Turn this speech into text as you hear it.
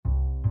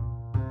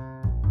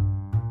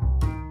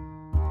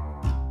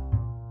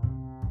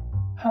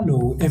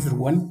Hello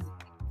everyone,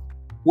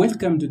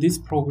 welcome to this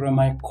program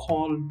I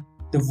call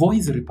The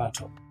Voice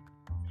Rebuttal.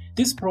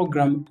 This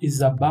program is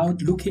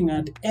about looking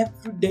at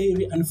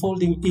everyday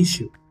unfolding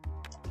issue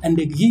and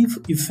they give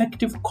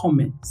effective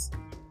comments.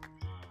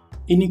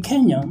 In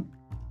Kenya,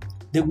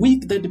 the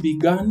week that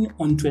began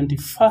on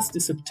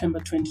 21st September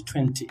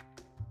 2020,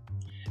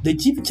 the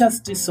Chief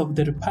Justice of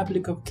the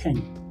Republic of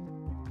Kenya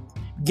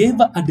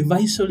gave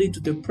advisory to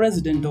the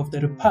President of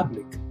the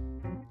Republic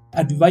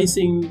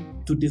advising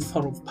to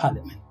dissolve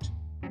Parliament.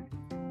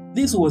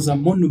 This was a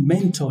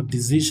monumental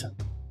decision.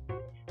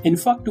 In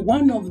fact,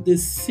 one of the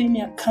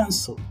senior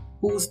counsel,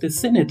 who is the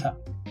senator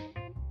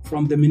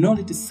from the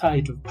minority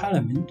side of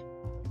Parliament,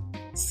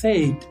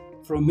 said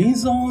from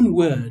his own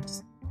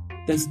words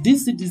that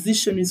this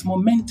decision is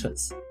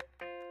momentous.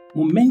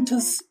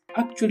 Momentous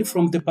actually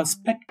from the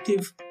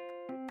perspective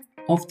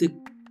of the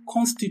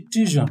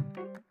Constitution.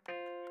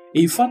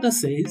 He further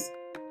says,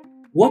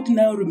 what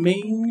now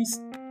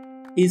remains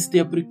is the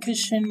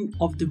application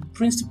of the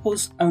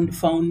principles and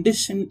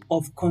foundation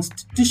of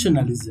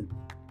constitutionalism.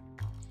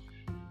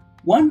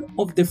 One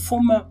of the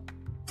former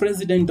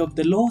president of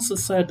the Law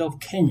Society of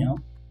Kenya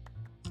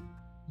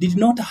did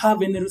not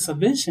have any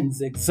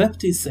reservations,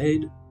 except he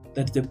said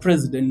that the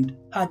president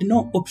had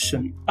no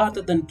option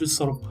other than to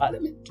dissolve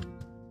Parliament.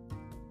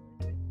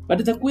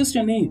 But the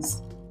question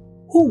is,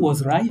 who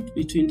was right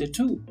between the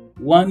two?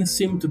 One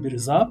seemed to be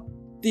reserved,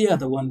 the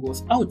other one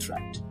was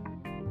outright.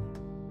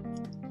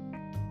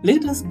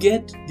 Let us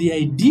get the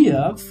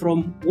idea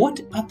from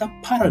what other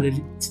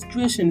parallel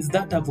situations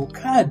that have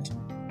occurred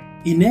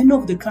in any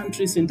of the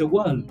countries in the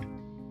world.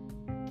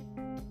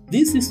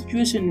 This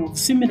situation of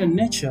similar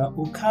nature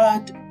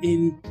occurred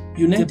in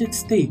United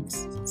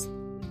States.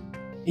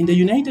 In the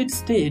United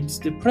States,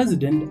 the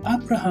President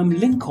Abraham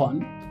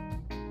Lincoln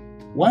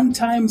one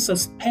time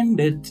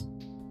suspended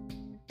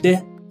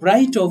the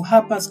right of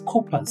habeas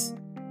corpus,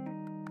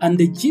 and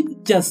the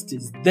Chief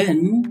Justice,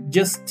 then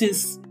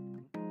Justice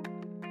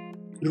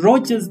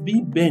Rogers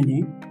B.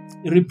 Benny,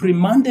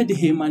 reprimanded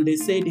him and they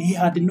said he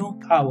had no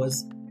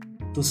powers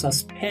to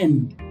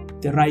suspend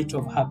the right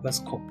of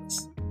habeas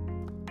corpus.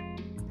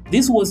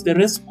 This was the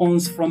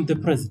response from the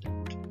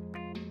president.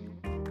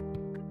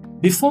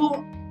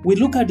 Before we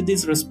look at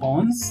this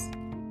response,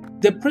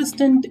 the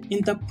president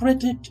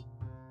interpreted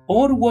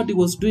all what he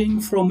was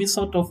doing from his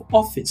sort of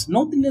office,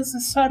 not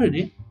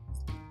necessarily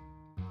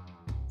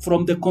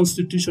from the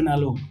Constitution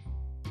alone.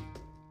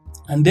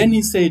 And then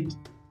he said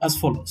as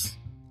follows: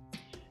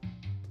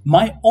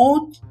 my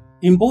oath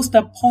imposed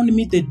upon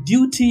me the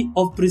duty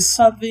of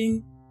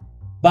preserving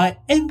by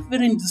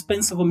every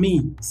indispensable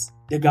means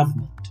the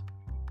government,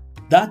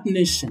 that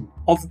nation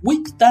of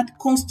which that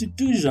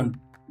constitution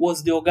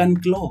was the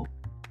organic law.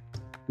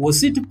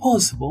 Was it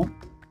possible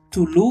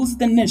to lose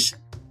the nation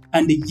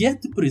and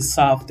yet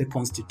preserve the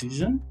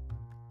constitution?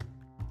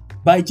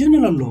 By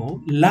general law,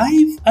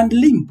 life and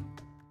limb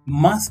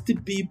must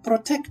be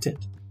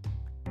protected.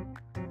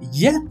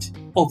 Yet,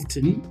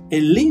 often, a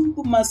limb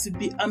must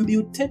be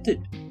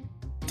amputated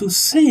to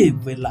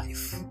save a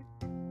life.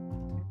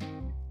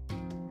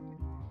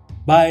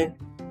 But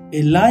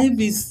a life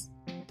is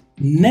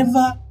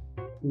never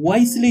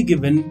wisely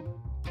given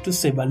to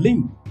save a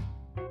limb.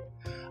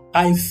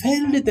 I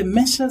felt the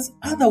measures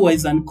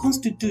otherwise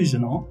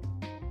unconstitutional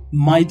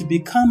might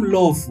become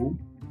lawful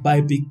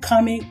by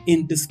becoming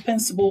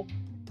indispensable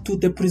to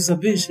the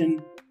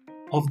preservation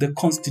of the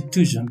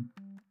Constitution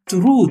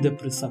through the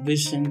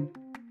preservation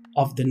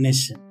of the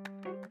nation.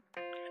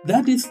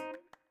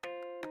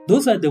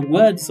 Those are the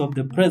words of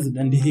the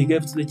president he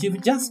gave to the Chief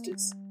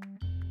Justice.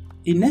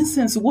 In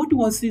essence, what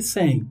was he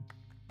saying?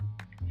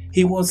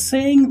 He was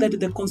saying that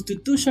the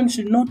Constitution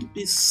should not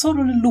be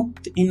solely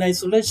looked in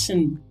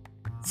isolation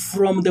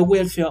from the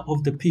welfare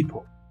of the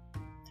people.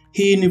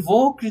 He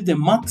invoked the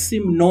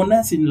maxim known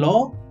as in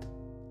law,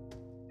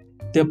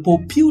 the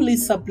populi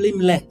sublime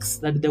lex,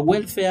 that the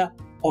welfare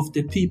of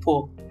the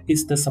people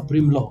is the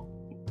supreme law.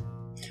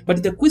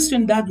 But the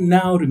question that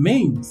now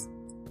remains,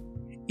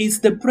 is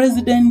the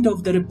President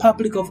of the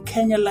Republic of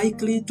Kenya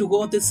likely to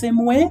go the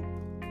same way?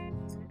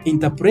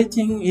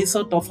 Interpreting his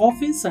sort of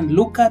office and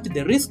look at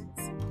the risks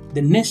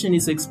the nation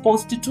is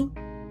exposed to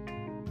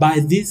by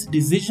this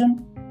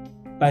decision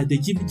by the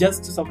Chief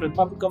Justice of the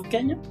Republic of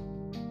Kenya?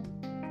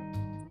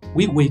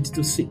 We wait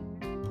to see.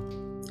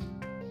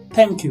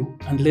 Thank you,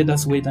 and let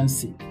us wait and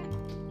see.